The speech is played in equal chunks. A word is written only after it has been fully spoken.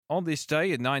On this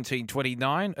day in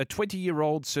 1929, a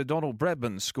 20-year-old Sir Donald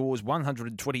Bradman scores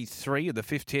 123 in the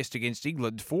fifth test against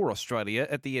England for Australia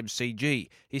at the MCG,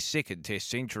 his second test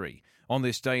century. On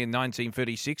this day in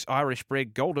 1936,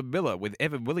 Irish-bred Golden Miller with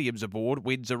Evan Williams aboard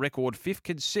wins a record fifth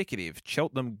consecutive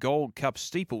Cheltenham Gold Cup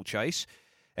steeplechase.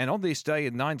 And on this day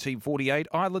in 1948,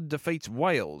 Ireland defeats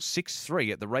Wales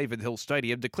 6-3 at the Ravenhill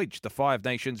Stadium to clinch the Five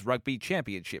Nations Rugby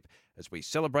Championship as we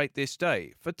celebrate this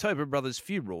day for Tobin Brothers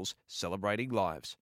Funerals, celebrating lives.